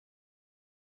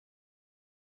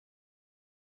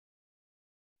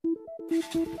Good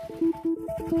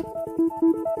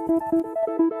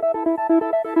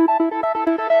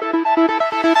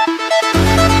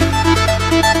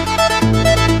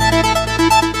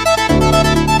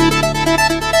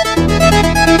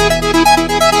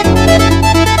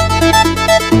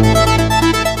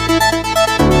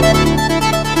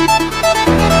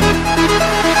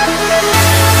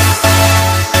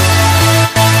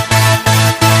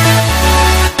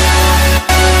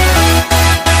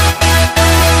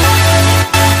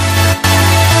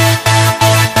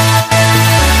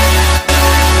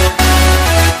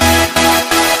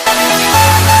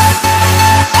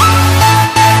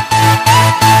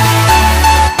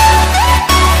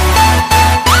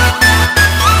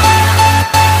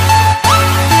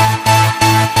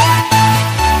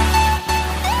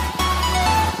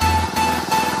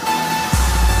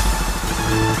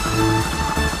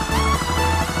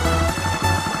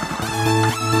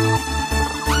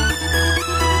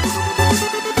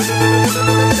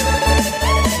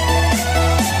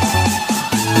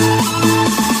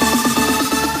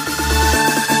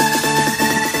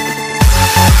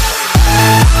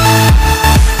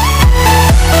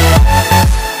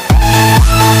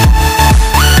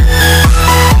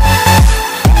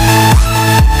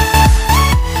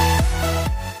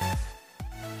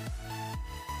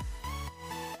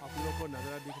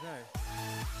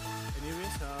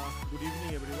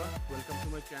evening everyone, welcome to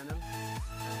my channel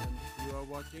and you are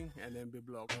watching an MB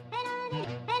blog.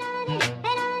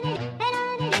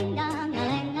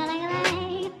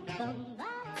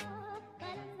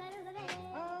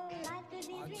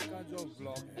 आज का जो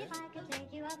blog है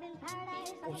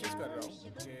कोशिश कर रहा हूँ कि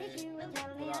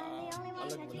थोड़ा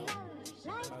अलग बनाऊँ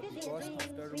because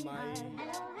after my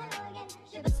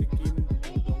Sikkim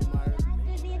I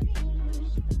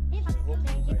hope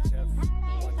you guys have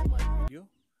watched my video.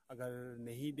 अगर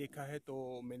नहीं देखा है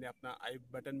तो मैंने अपना आई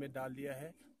बटन में डाल दिया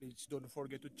है. Please don't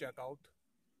forget to check out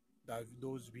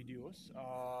those videos.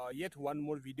 Yet one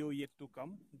more video yet to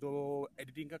come. तो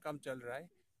एडिटिंग का काम चल रहा है.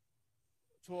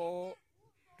 So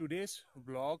today's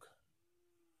vlog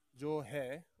जो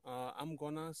है I'm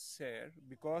gonna share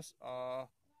because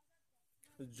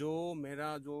जो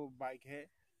मेरा जो बाइक है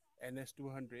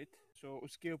NS200 so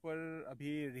उसके ऊपर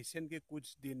अभी रिसेंट के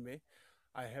कुछ दिन में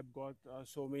I have got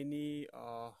so many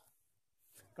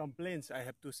complaints. I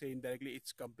have to say indirectly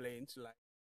it's complaints like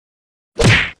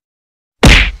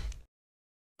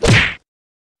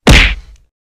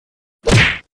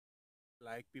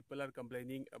people are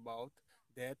complaining about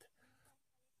that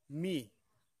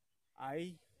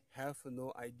I have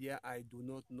no idea, I do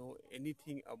not know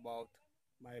anything about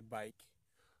my bike.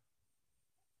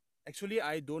 Actually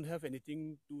I don't have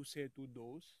anything to say to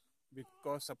those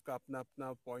because सबका अपना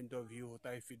अपना point of view होता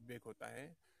है, feedback होता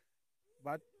है.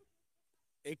 But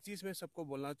एक चीज़ मैं सबको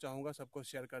बोलना चाहूँगा, सबको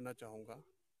शेयर करना चाहूँगा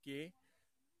कि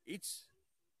इट्स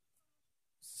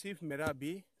सिर्फ मेरा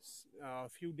भी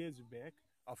few days back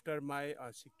after my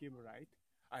Sikkim ride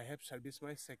I have service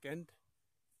my second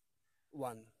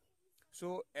one.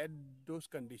 So at those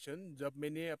condition जब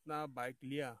मैंने अपना बाइक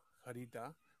लिया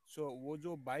ख़रीदा सो वो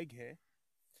जो बाइक है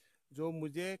जो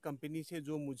मुझे कंपनी से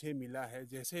जो मुझे मिला है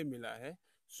जैसे मिला है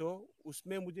सो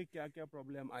उसमें मुझे क्या क्या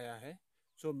प्रॉब्लम आया है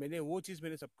सो मैंने वो चीज़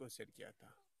मैंने सबको शेयर किया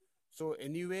था. सो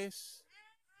एनीवेज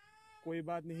कोई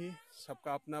बात नहीं,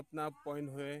 सबका अपना अपना पॉइंट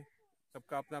है,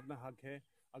 सबका अपना अपना हक है.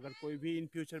 अगर कोई भी इन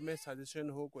फ्यूचर में सजेशन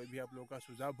हो, कोई भी आप लोगों का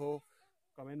सुझाव हो,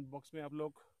 कमेंट बॉक्स में आप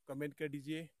लोग कमेंट कर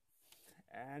दीजिए.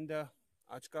 एंड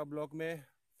आज का ब्लॉग में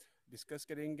डिस्कस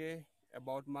करेंगे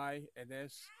अबाउट माय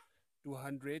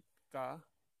NS200 का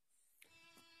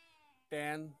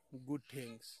 10 good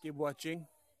things. Keep watching.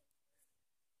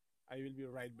 I will be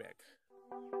right back.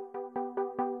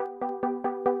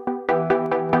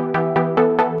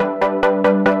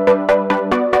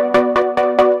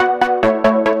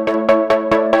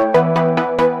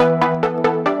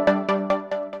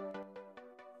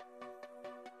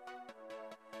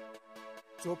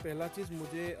 जो पहला चीज़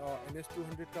मुझे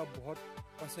NS200 का बहुत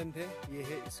पसंद है ये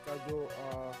है इसका जो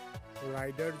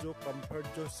राइडर जो कंफर्ट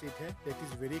जो सीट है दैट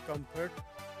इज़ वेरी कंफर्ट.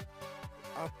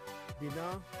 आप बिना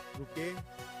रुके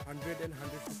 100 and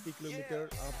 150 किलोमीटर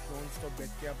आप नॉन स्टॉप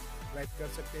बैठ के आप राइड कर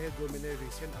सकते हैं. जो मैंने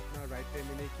रिसेंट अपना राइड पे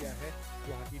मैंने किया है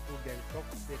Guwahati to Gangtok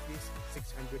that is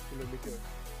 600 kilometre.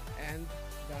 And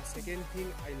the second thing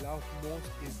I love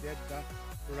most is that the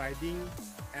riding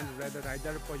and the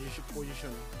rider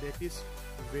position that is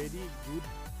very good,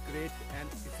 great and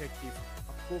effective.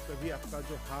 आपको कभी आपका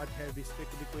जो हार्ट है इस पर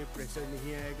कभी कोई प्रेशर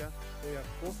नहीं आएगा, कोई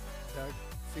आपको दर्द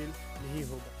फील नहीं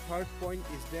होगा. Third point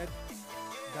is that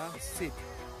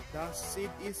the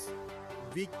seat is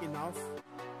big enough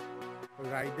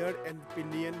rider and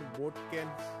pillion both can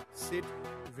sit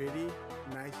very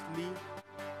nicely,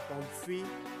 comfy,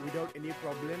 without any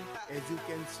problem. As you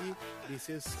can see, this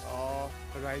is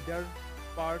rider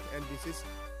part and this is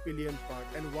pillion part.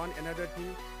 And one another thing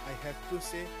I have to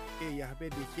say कि यहाँ पे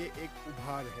देखिए एक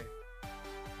उभार है.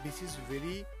 This is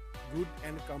very good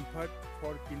and comfort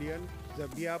for pillion.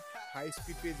 जब भी आप हाई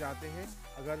स्पीड पे जाते हैं,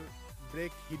 अगर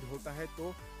ब्रेक हिट होता है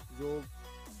तो जो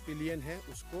पिलियन है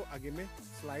उसको आगे में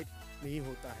स्लाइड नहीं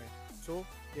होता है. So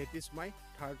that is my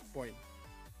third point.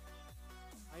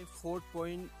 My fourth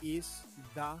point is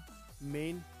the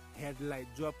main headlight.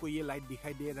 जो आपको ये लाइट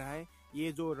दिखाई दे रहा है,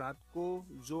 ये जो रात को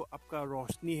जो आपका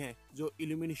रोशनी है, जो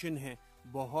इल्यूमिनेशन है,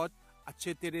 बहुत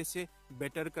अच्छे तरह से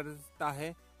बेटर करता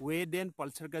है वे देन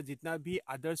पल्सर का जितना भी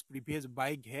अदर्स प्रीवियस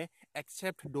बाइक है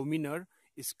एक्सेप्ट डोमिनर.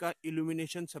 इसका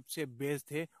इल्यूमिनेशन सबसे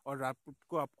बेस्ट है और रात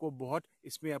को आपको बहुत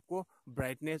इसमें आपको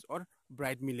ब्राइटनेस और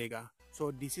ब्राइट मिलेगा.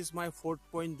 So this is my fourth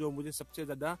point जो मुझे सबसे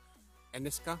ज़्यादा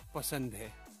NS का पसंद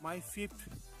है. My fifth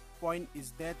point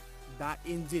is that the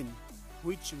engine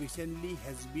which recently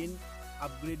has been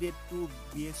upgraded to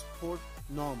BS4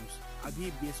 norms.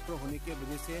 अभी BS4 होने के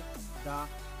वजह से the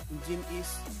engine is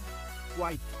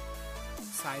quite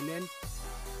silent,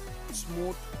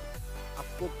 smooth.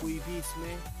 आपको कोई भी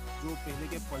इसमें जो पहले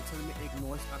के पल्सर में एक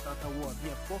नॉइस आता था वो अभी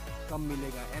आपको कम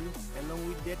मिलेगा. एंड अलोंग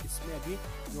विद दैट इसमें अभी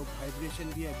जो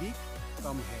वाइब्रेशन भी अभी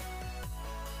कम है.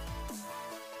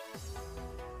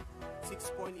 6th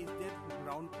point is that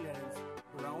ground clearance.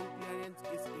 Ground clearance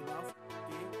is enough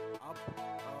कि आप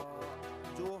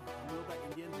जो हम लोग का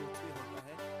इंडियन रोड पे होता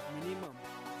है मिनिमम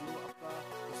जो आपका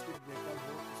स्पीड ब्रेकर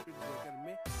हो, स्पीड ब्रेकर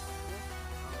में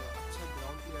अच्छा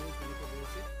ग्राउंड क्लियरेंस होने की वजह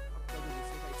से आपका जो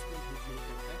नीचे का एक्सपेंस हिट नहीं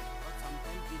करता है. और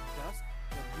समटाइम्स इट डज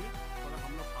जब भी थोड़ा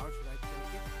हम लोग हार्श राइड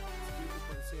करके स्पीड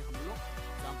ऊपर से हम लोग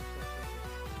जंप करते हैं.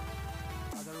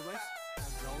 Otherwise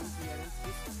ground clearance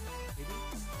is very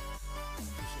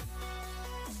efficient.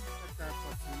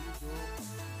 जो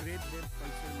ग्रेट रेड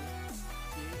पल्सर में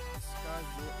कि इसका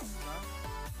जो आपका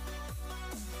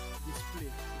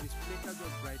डिस्प्ले का जो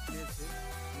ब्राइटनेस है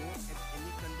वो at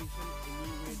any condition,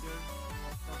 any weather,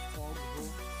 आपका फॉग हो,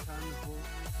 सन हो,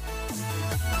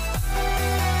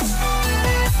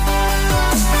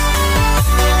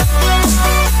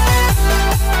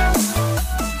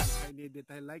 दिखाई नहीं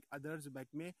देता है लाइक अदर्स बाइक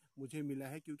में मुझे मिला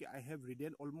है. क्योंकि I have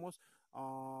ridden almost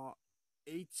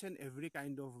each and every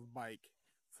kind of bike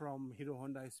from Hero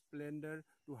Honda Splendor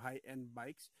to high end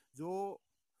bikes, जो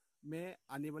मैं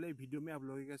आने वाले वीडियो में आप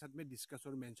लोगों के साथ में डिस्कस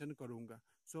और मेंशन करूंगा.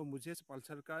 सो मुझे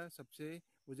पल्सर का सबसे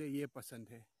मुझे ये पसंद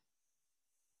है.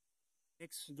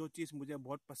 नेक्स्ट जो चीज़ मुझे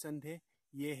बहुत पसंद है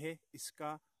ये है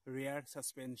इसका रेयर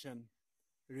सस्पेंशन.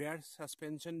 रेयर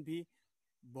सस्पेंशन भी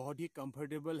बहुत ही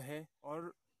कंफर्टेबल है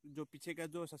और जो पीछे का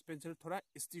जो सस्पेंशन थोड़ा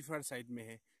स्टीफर साइड में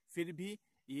है. फिर भी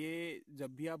ये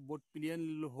जब भी आप बोट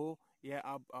पिलियन हो या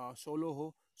आप सोलो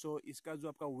हो, सो इसका जो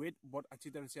आपका वेट बहुत अच्छी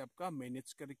तरह से आपका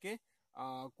मैनेज करके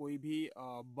कोई भी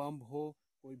बम्प हो,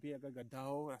 कोई भी अगर गड्ढा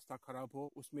हो, रास्ता खराब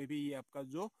हो, उसमें भी ये आपका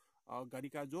जो गाड़ी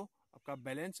का जो आपका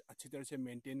बैलेंस अच्छी तरह से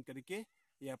मेंटेन करके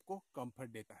ये आपको कंफर्ट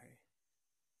देता है.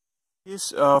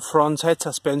 इस फ्रंट साइड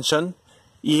सस्पेंशन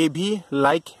ये भी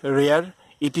like rare,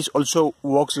 it is also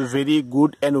works very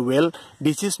good and well.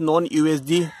 This is non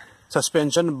USD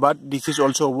suspension, but this is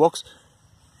also works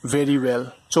very well.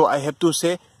 So I have to say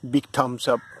big thumbs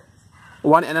up.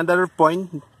 One another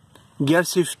point, gear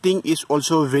shifting is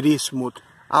also very smooth.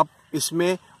 आप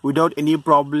इसमें without any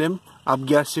problem आप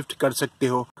gear shift कर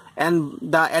सकते हो. And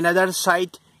the another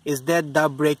side is that the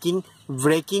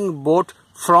braking both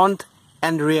front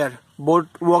and rear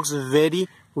both works very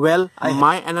well.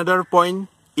 My another point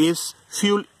is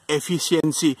fuel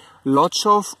efficiency. Lots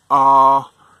of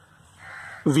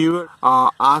viewer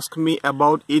ask me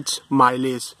about it's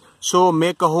mileage. सो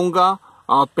मैं कहूँगा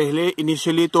पहले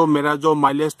initially तो मेरा जो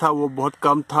mileage था वो बहुत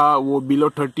कम था, वो बिलो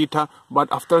 30 था.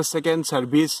 बट आफ्टर सेकेंड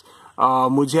सर्विस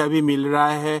मुझे अभी मिल रहा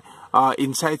है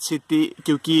इनसाइड सिटी,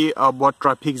 क्योंकि बहुत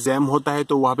ट्रैफिक जैम होता है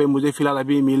तो वहाँ पे मुझे फ़िलहाल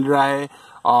अभी मिल रहा है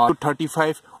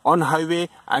 35. On highway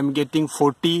I am getting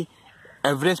 40.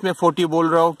 Average में 40 बोल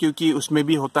रहा हूँ क्योंकि उसमें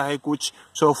भी होता है कुछ.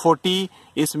 सो 40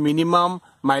 is minimum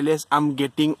mileage I'm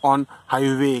getting on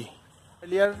highway.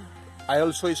 Earlier I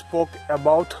also spoke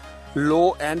about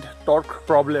low end torque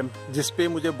problem, जिसपे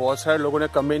मुझे बहुत सारे लोगों ने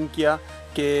कमेंट किया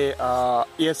कि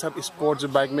ये सब स्पोर्ट्स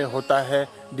बाइक में होता है,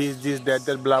 this that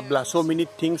blah blah, so many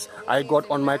things I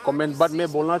got on my comment. But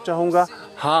मैं बोलना चाहूँगा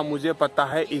हाँ मुझे पता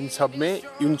है इन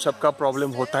सब का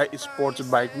प्रॉब्लम होता है स्पोर्ट्स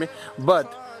बाइक में. बट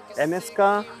NS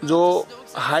का जो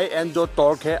हाई एंड जो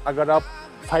टॉर्क है, अगर आप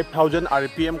 5000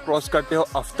 RPM क्रॉस करते हो,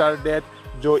 आफ्टर दैट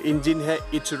जो इंजन है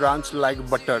it's runs like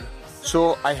butter.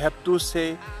 so I have to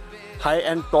say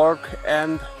high-end torque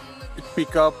and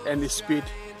pickup and speed,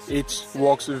 it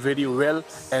works very well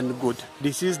and good.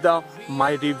 This is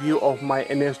my review of my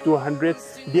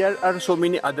NS200. There are so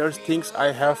many other things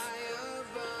I have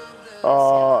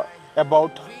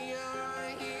about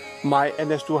my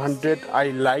NS200 I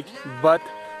like, but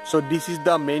so this is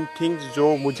the main thing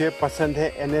जो मुझे पसंद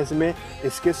है NS में.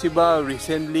 इसके सिवा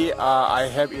recently I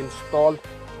have installed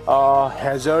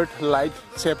hazard light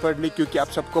separately, क्योंकि आप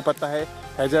सबको पता है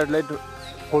hazard light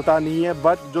होता नहीं है,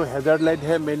 बट जो hazard light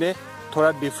है मैंने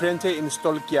थोड़ा डिफरेंट से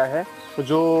इंस्टॉल किया है.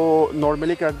 जो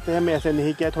नॉर्मली करते हैं मैं ऐसे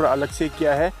नहीं किया, थोड़ा अलग से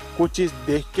किया है. कुछ चीज़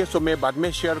देख के सो मैं बाद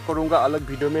में शेयर करूँगा, अलग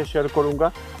वीडियो में शेयर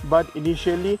करूँगा. बट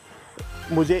इनिशियली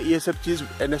मुझे ये सब चीज़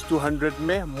NS200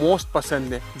 में मोस्ट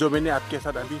पसंद है, जो मैंने आपके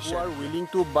साथ अभी share. You are willing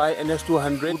to bye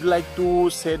NS200, would like to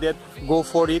say that go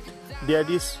for it.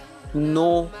 There is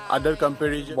no other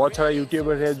comparison. बहुत सारे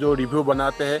यूट्यूबर है जो रिव्यू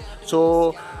बनाते हैं,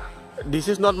 so this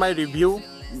is not my review.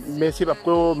 मैं सिर्फ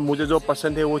आपको मुझे जो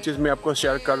पसंद है वो चीज़ मैं आपको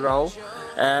शेयर कर रहा हूँ.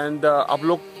 एंड आप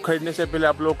लोग खरीदने से पहले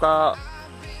आप लोग का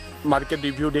मार्केट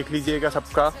रिव्यू देख लीजिएगा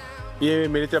सबका. ये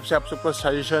मेरी तरफ से आप सबको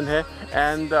सजेशन है.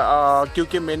 एंड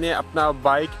क्योंकि मैंने अपना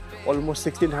बाइक ऑलमोस्ट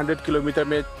 1600 किलोमीटर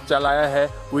में चलाया है.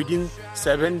 विदिन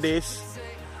 7 डेज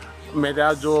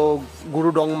मेरा जो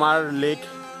गुरुडोंगमार लेक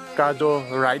का जो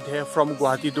राइड है, from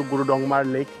Guwahati to Gurudongmar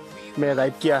lake में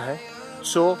राइड किया है.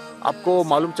 सो आपको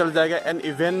मालूम चल जाएगा. एंड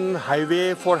इवन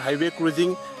हाईवे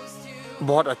क्रूजिंग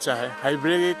बहुत अच्छा है.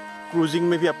 हाईवे क्रूजिंग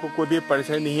में भी आपको कोई भी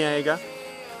परेशानी नहीं आएगा.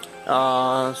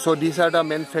 So this are the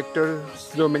main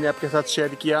factors जो मैंने आपके साथ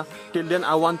शेयर किया. Till then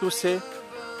I want to से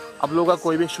आप लोगों का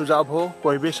कोई भी सुझाव हो,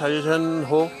 कोई भी सजेशन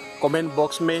हो, कमेंट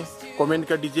बॉक्स में कमेंट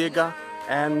कर दीजिएगा.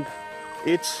 And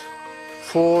it's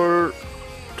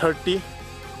 4:30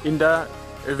 in the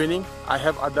evening. I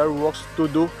have other works to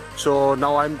do, so now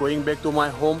I'm going back to my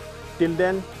home. Till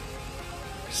then,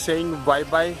 saying bye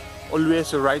bye.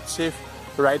 Always ride safe,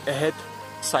 ride ahead.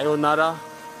 Sayonara.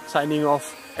 Signing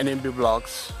off. NMB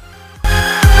Vlogs.